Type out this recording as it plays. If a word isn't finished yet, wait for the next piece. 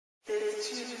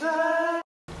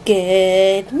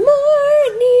Good morning!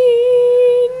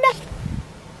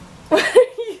 What are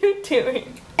you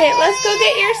doing? Hey, let's go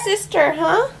get your sister,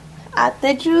 huh? At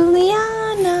the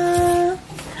Juliana.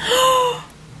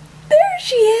 There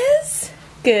she is!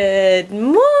 Good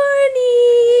morning!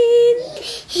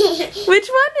 Which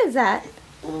one is that?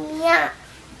 Yeah.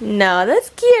 No, that's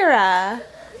Kira.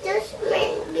 Just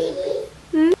my baby.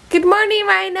 Good morning,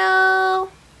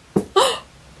 Rhino!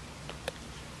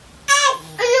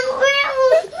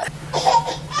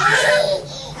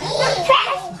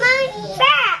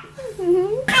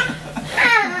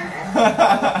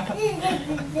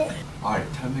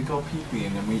 Alright, time to go pee-pee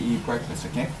and then we eat breakfast,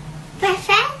 okay?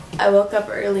 I woke up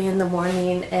early in the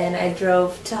morning and I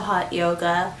drove to hot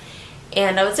yoga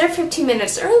and I was there 15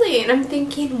 minutes early and I'm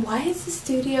thinking, why is the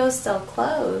studio still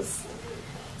closed?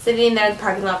 Sitting there in the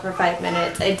parking lot for 5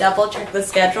 minutes, I double checked the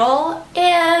schedule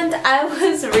and I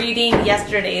was reading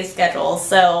yesterday's schedule,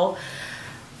 so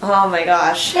oh my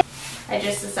gosh. I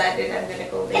just decided I'm gonna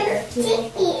go later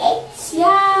today.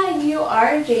 Yeah, you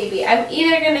are JB. I'm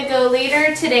either gonna go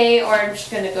later today or I'm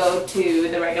just gonna go to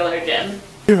the regular gym.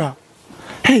 Kira.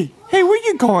 Hey, where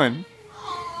you going?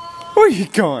 Where you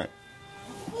going?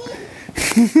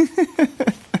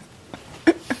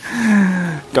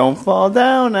 Don't fall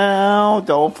down now.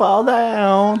 Don't fall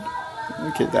down.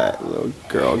 Look at that little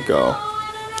girl go.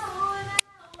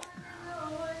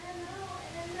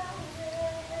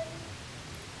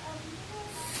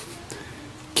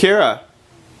 Kira.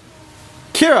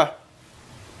 Kira.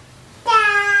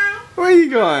 Where are you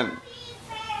going?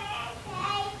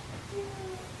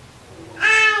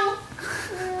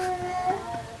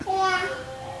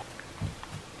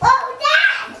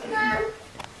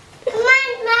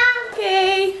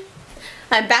 Okay.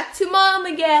 I'm back to mom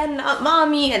again, not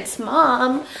mommy, it's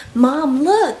mom. Mom,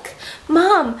 look.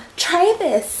 Mom, try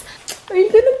this. Are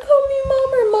you gonna call me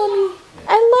mom or mommy?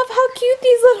 I love how cute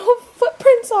these little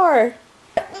footprints are.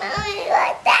 Mommy,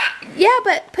 like that. Yeah,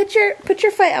 but put your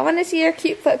foot. I want to see your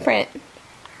cute footprint.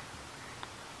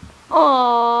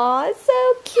 Aww,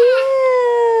 so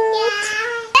cute.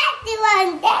 That's the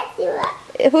one. That's the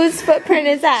one. Whose footprint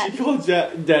is that? She called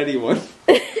daddy one.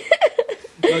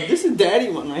 No, this is daddy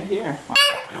one right here.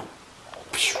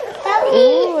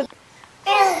 Ooh.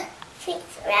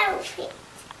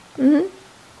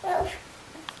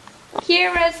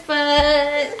 Kira's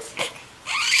foot.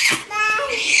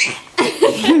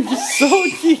 So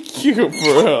cute,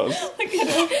 bro.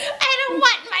 I don't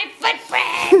want my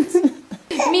footprint.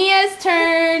 Mia's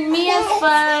turn. Mia's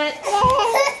foot.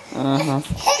 Yeah.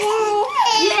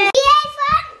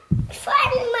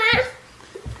 Fun, Mom.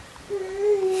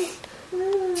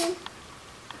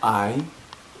 I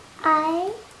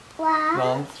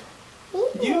love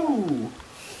you.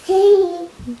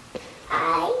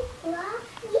 I love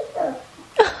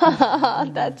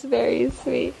you. That's very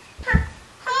sweet. Come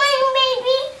on,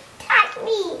 baby. Touch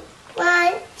me.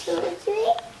 1, 2,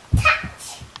 3.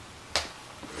 Touch.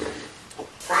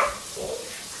 Floss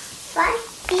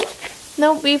teeth.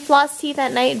 No, we floss teeth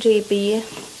at night, JB.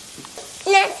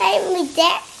 Not time with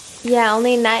that. Yeah,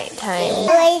 only nighttime.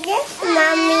 Like this,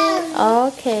 Mommy.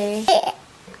 Okay.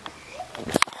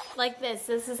 Like this.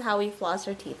 This is how we floss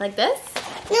our teeth. Like this?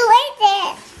 No, like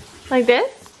this. Like this?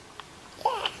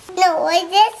 Yeah. No, like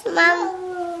this,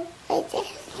 Mom. Like this.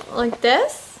 Like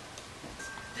this?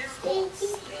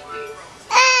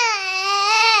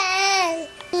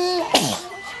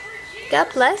 God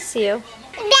bless you.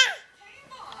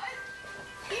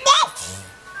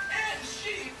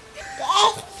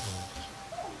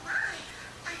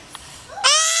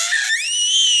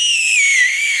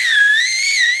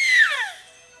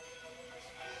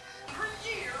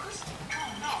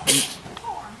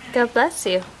 God bless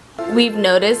you. We've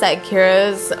noticed that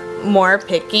Kira's more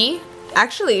picky.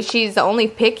 Actually, she's the only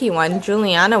picky one.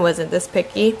 Juliana wasn't this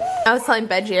picky. I was telling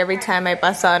Benji every time I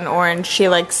bust on orange, she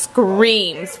like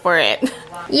screams for it.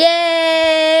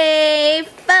 Yay!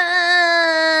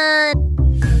 Fun!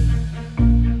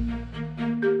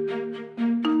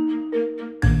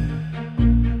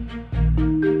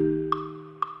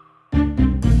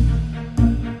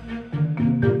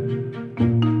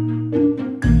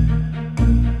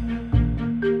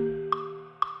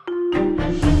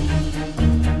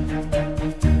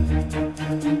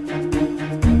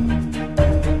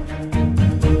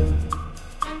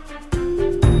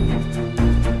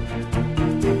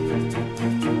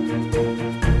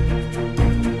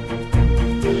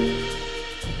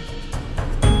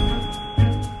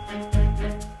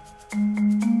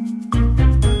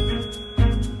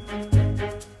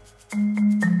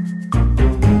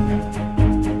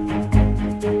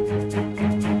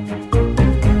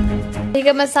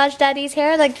 can massage Daddy's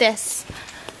hair like this.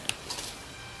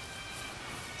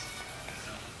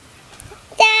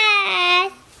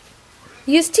 Dad.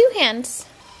 Use 2 hands.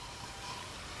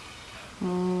 So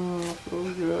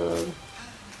good.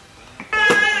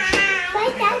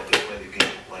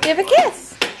 Give a kiss.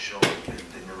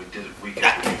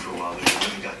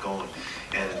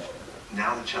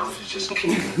 Now the challenge is just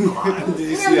keeping it alive. Did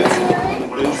you see that?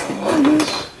 What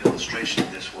this illustration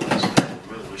of this was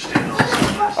really we're standing on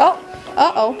this. Oh,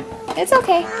 uh-oh. It's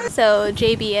okay. So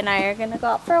JB and I are gonna go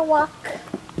out for a walk.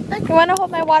 You wanna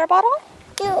hold my water bottle?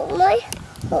 No, my.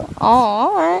 Oh,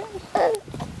 alright.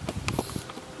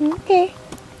 Okay.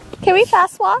 Can we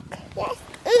fast walk? Yes.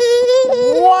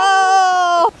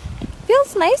 Whoa!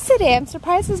 Feels nice today. I'm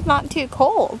surprised it's not too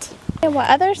cold. Okay, what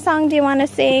other song do you want to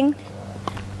sing?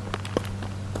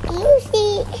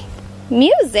 Music.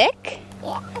 Music?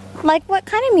 Yeah. Like what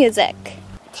kind of music?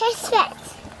 Test it.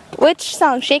 Which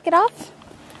song? Shake It Off?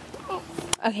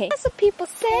 Okay. That's what people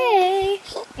say.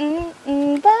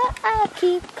 But I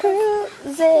keep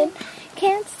cruising.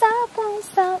 Can't stop, won't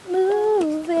stop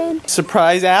moving.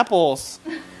 Surprise apples.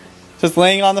 Just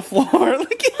laying on the floor.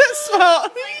 Look at that smell.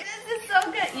 This is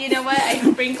so good. You know what? I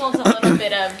sprinkled a little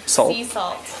bit of Salt. sea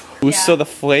salt. Ooh, Yeah. so the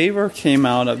flavor came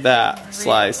out of that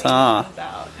slice, huh?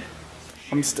 Out.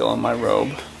 I'm still in my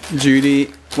robe.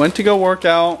 Judy went to go work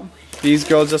out. These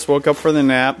girls just woke up for the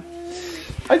nap.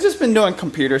 I've just been doing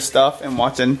computer stuff and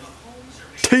watching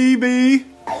TV.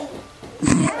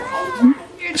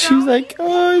 She's like,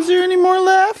 oh, is there any more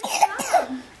left?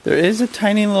 There is a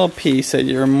tiny little piece that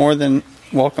you're more than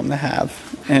welcome to have.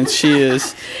 And she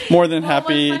is more than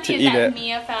happy to eat it.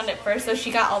 Mia found it first, so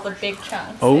she got all the big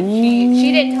chunks. Oh. And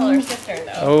she didn't tell her sister,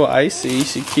 though. Oh, I see.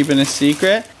 She's keeping a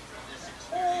secret.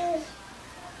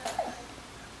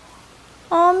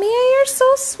 Oh, Mia, you're so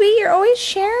sweet. You're always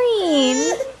sharing.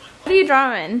 What are you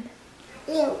drawing?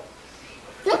 You.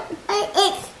 Look,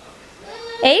 it's.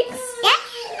 Eggs? Yeah.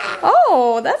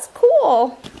 Oh, that's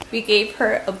cool. We gave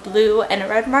her a blue and a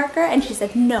red marker, and she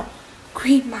said, no,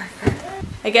 green marker.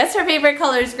 I guess her favorite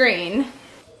color is green.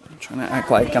 I'm trying to act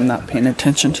like I'm not paying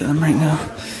attention to them right now.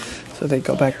 So they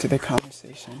go back to their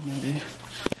conversation.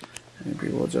 Maybe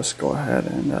we'll just go ahead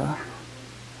and let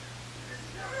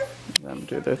them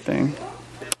do their thing.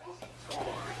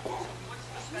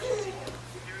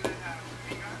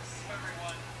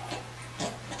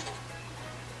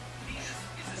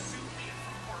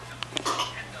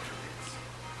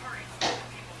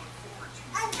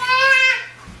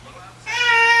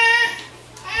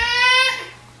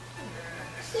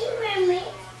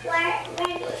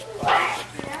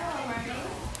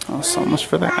 Oh, so much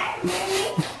for that.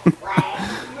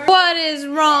 What is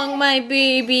wrong, my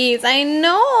babies? I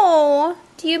know.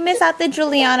 Do you miss out the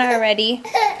Juliana already?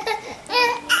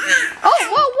 Oh,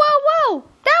 whoa, whoa, whoa.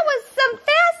 That was some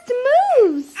fast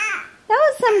moves. That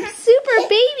was some super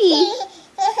baby.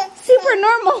 Super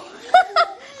normal.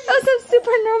 That was some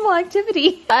super normal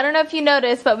activity. I don't know if you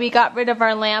noticed, but we got rid of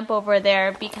our lamp over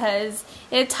there because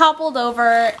it toppled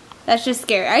over. That's just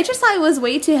scary. I just thought it was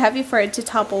way too heavy for it to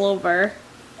topple over.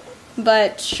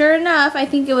 But sure enough, I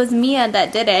think it was Mia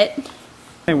that did it.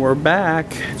 Hey, we're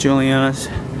back. Juliana's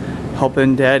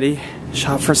helping Daddy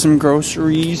shop for some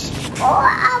groceries.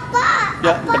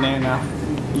 Yeah, banana.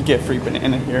 You get free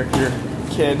banana here if you're a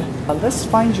kid. Let's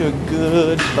find you a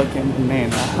good looking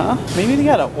banana, huh? Maybe they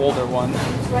got an older one.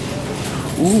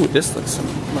 Ooh, this looks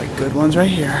some like good ones right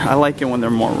here. I like it when they're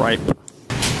more ripe.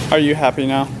 Are you happy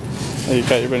now? Oh, you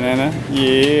got your banana?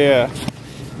 Yeah.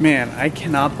 Man, I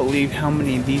cannot believe how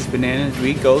many of these bananas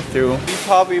we go through. We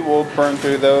probably will burn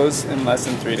through those in less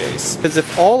than 3 days. Because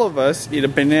if all of us eat a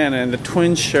banana and the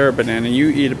twins share a banana, you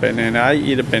eat a banana, I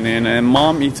eat a banana, and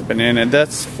Mom eats a banana,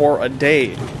 that's for a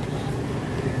day.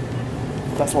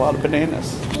 That's a lot of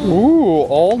bananas. Ooh,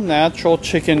 all natural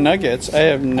chicken nuggets. I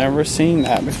have never seen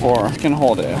that before. You can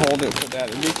hold it for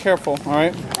Daddy. Be careful,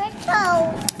 alright?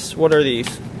 So what are these?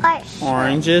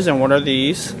 Oranges, and what are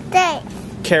these?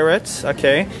 Carrots,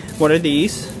 okay. What are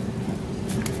these?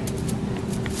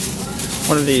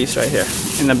 What are these right here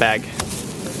in the bag?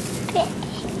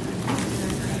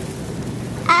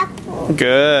 Apple.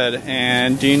 Good.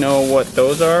 And do you know what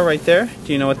those are right there?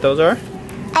 Do you know what those are?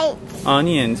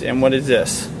 Onions. And what is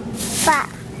this?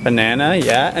 Banana,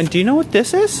 yeah. And do you know what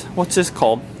this is? What's this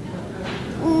called?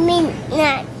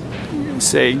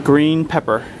 Say green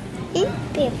pepper.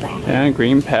 Yeah,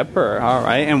 green pepper. All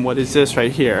right. And what is this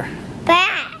right here?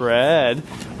 Bread.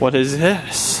 What is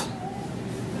this?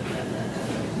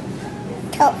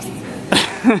 Toast.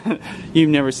 You've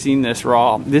never seen this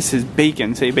raw. This is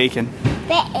bacon. Say bacon.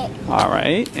 All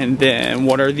right. And then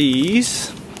what are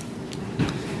these?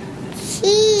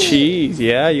 Cheese,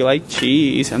 yeah, you like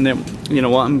cheese. And then, you know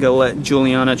what, I'm gonna let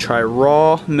Juliana try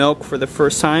raw milk for the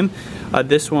first time.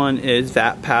 This one is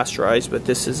vat pasteurized, but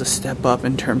this is a step up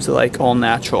in terms of like all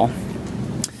natural.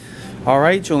 All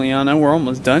right, Juliana, we're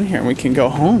almost done here. We can go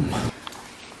home.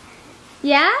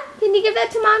 Yeah? Can you give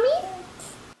that to Mommy?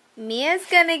 Mia's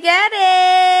gonna get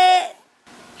it.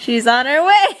 She's on her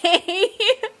way.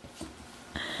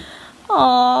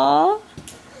 Aww.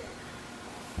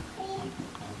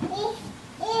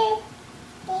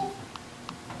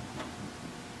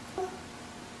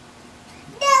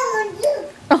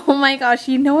 Oh my gosh,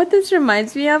 you know what this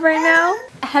reminds me of right now?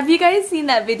 Have you guys seen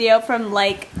that video from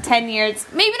like 10 years,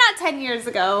 maybe not 10 years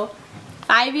ago,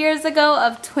 5 years ago,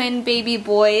 of twin baby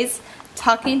boys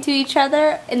talking to each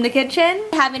other in the kitchen,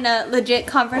 having a legit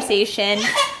conversation,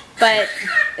 but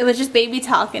it was just baby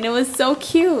talk and it was so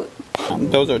cute.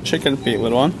 Those are chicken feet,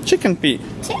 little one. Chicken feet.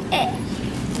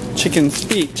 Chicken's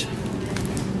feet.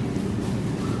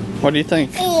 What do you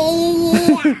think?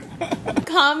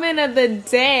 Comment of the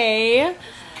day.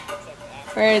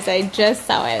 Where is it? I just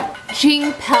saw it.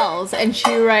 Jing Pels, and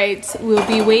she writes, "We'll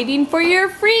be waiting for your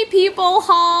Free People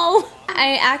haul."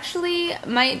 I actually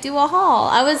might do a haul.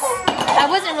 I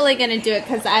wasn't really gonna do it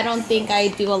because I don't think I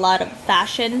do a lot of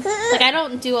fashion. Like, I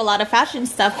don't do a lot of fashion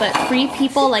stuff, but Free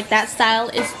People, like that style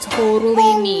is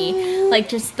totally me. Like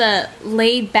just the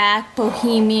laid back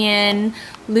bohemian,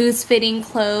 loose fitting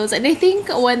clothes. And I think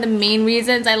one of the main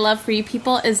reasons I love Free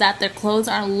People is that their clothes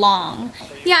are long.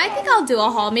 Yeah, I think I'll do a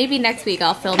haul. Maybe next week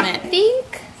I'll film it. I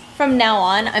think from now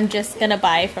on I'm just gonna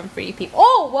buy from Free People.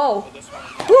 Oh, whoa.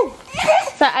 Woo.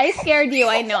 So I scared you,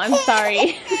 I know, I'm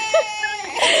sorry.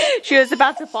 She was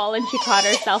about to fall and she caught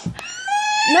herself.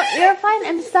 No, you're fine,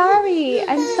 I'm sorry.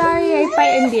 I'm sorry I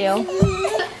frightened you.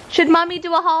 Should Mommy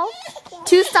do a haul?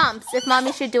 2 stomps if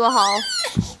Mommy should do a haul.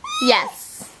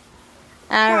 Yes.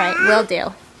 Alright, will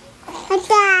do.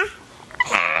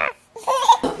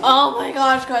 Oh my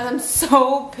gosh, guys, I'm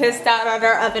so pissed out at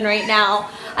our oven right now.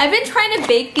 I've been trying to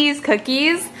bake these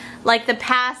cookies like the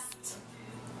past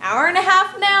hour and a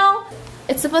half now.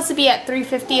 It's supposed to be at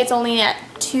 350, it's only at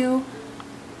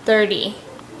 230.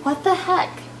 What the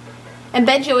heck? And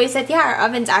Benji always said, yeah, our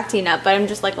oven's acting up, but I'm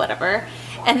just like, whatever.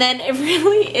 And then it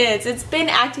really is. It's been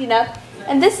acting up.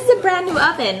 And this is a brand new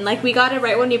oven. Like, we got it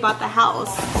right when we bought the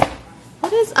house.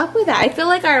 What is up with that? I feel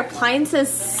like our appliances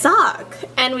suck.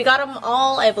 And we got them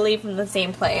all, I believe, from the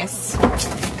same place.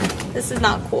 This is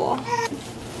not cool.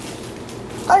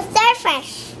 Oh,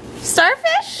 starfish.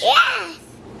 Starfish? Yeah.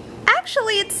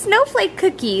 Actually, it's snowflake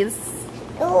cookies.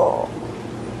 Oh.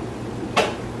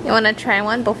 You want to try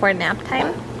one before nap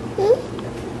time?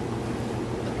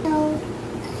 No.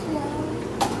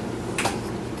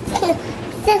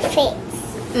 Snowflakes.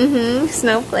 Mm-hmm,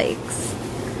 snowflakes.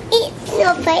 Eat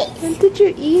snowflakes. What did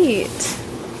you eat?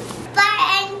 Butter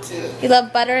and cheese. You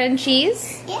love butter and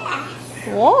cheese? Yeah.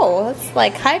 Whoa, that's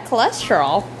like high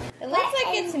cholesterol. It looks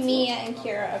like it's Mia and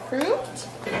Kira approved.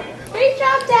 Great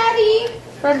job, Daddy.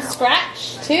 From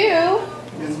scratch, too.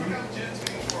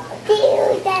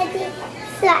 Daddy.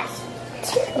 Slash.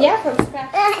 Yeah, from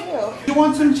scratch, too. You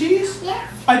want some cheese? Yeah.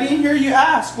 I didn't hear you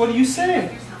ask. What do you say?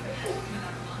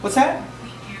 What's that?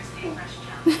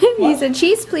 He said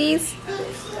cheese, please.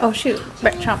 Oh shoot,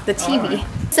 Brett chomped the TV. Right.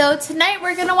 So tonight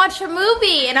we're gonna watch a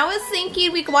movie, and I was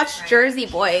thinking we could watch Jersey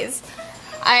Boys.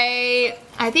 I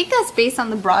think that's based on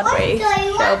the Broadway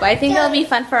show, but I think it'll be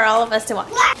fun for all of us to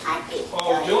watch.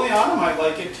 Oh, Juliana might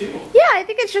like it too. Yeah, I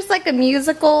think it's just like a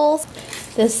musical.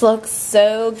 This looks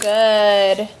so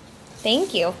good.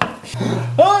 Thank you.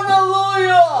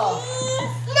 Hallelujah!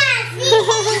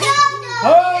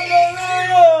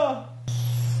 Hallelujah!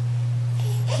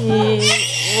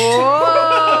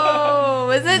 Whoa!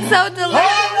 Is it so delicious?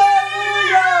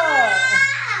 Hallelujah!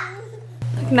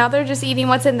 Now they're just eating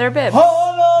what's in their bibs. Hallelujah!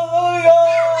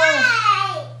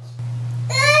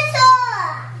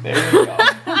 There you go.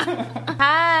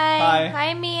 Hi. Hi.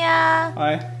 Hi, Mia.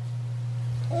 Hi.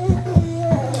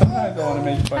 Sometimes I want to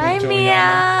make fun Hi, of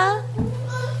Juliana. Mia.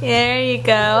 There you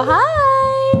go. Hi.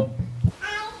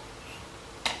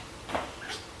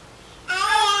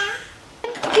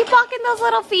 Keep walking those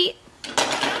little feet.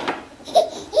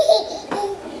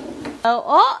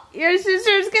 Oh, your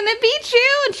sister's gonna beat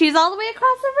you, and she's all the way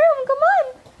across the room. Come on.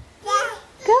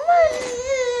 Come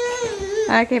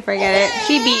on. Okay, forget it.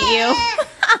 She beat you.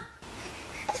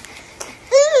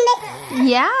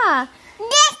 Yeah.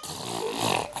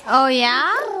 Oh,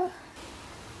 yeah?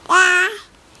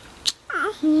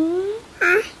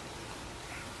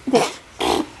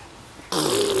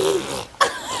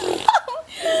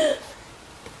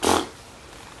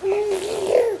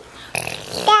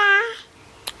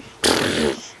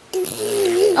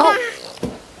 Oh,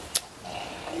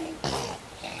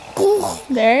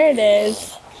 There it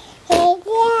is.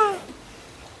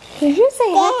 Did you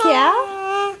say heck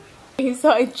yeah?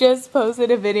 So I just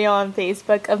posted a video on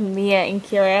Facebook of Mia and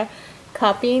Kira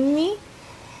copying me.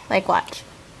 Like, watch.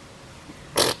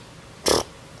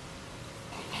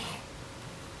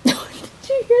 Did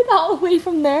you hear that all the way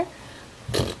from there?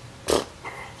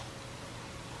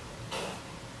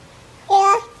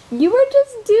 Yeah. You were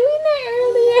just doing it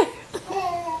earlier.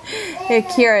 Yeah,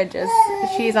 Kira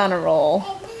she's on a roll.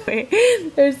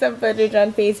 There's some footage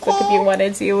on Facebook if you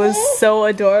wanted to. It was so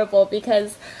adorable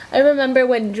because I remember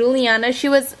when Juliana, she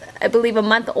was, I believe, a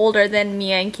month older than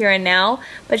Mia and Kira now,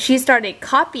 but she started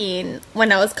copying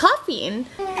when I was copying.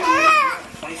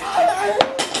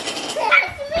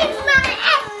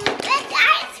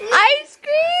 Ice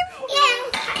cream?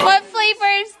 Yeah. What flavor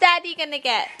is Daddy gonna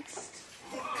get?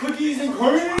 Cookies and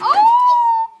cream. Oh!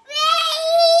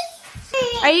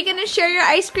 Are you gonna share your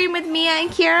ice cream with Mia and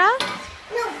Kira?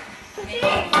 No.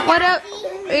 What up?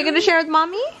 Are you gonna share with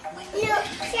Mommy? No,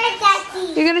 share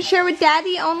Daddy. You're gonna share with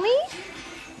Daddy only?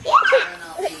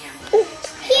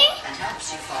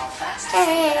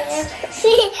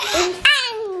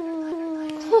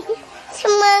 So,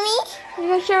 Mommy? You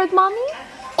gonna share with Mommy?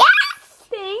 Yes!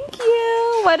 Thank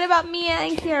you. What about Mia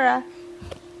and Kira?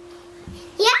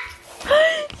 Yes!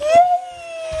 Yay!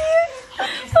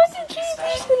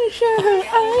 She's gonna share her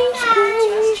ice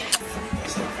cream.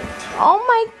 Oh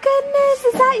my goodness,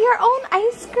 is that your own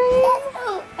ice cream?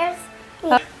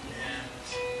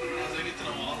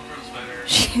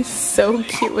 She's so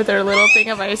cute with her little thing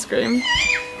of ice cream.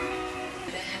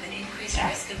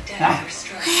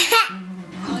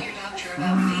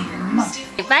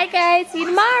 Bye guys, see you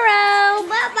tomorrow.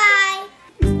 Bye-bye.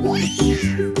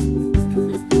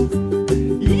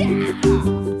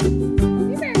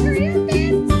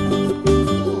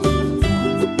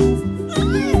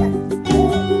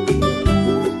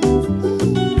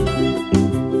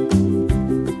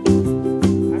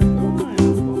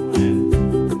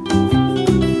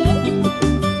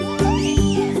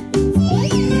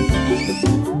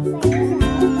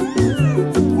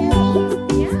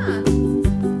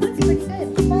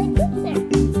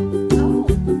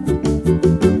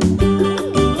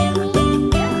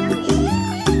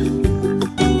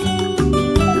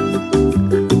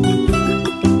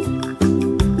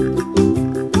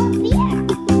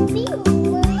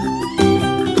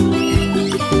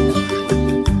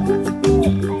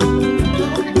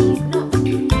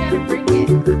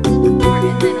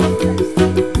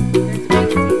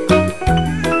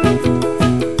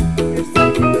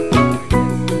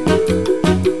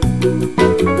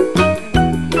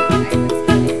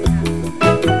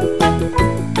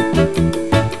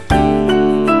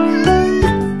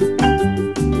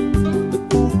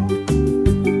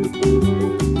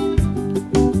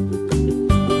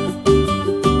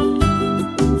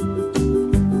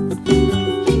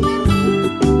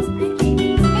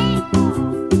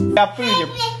 Got food.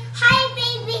 Hi,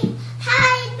 baby.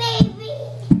 Hi, baby.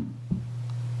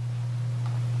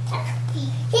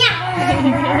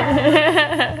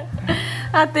 Yeah.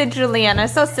 Ate Juliana,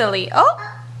 so silly. Oh!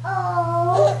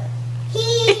 Oh.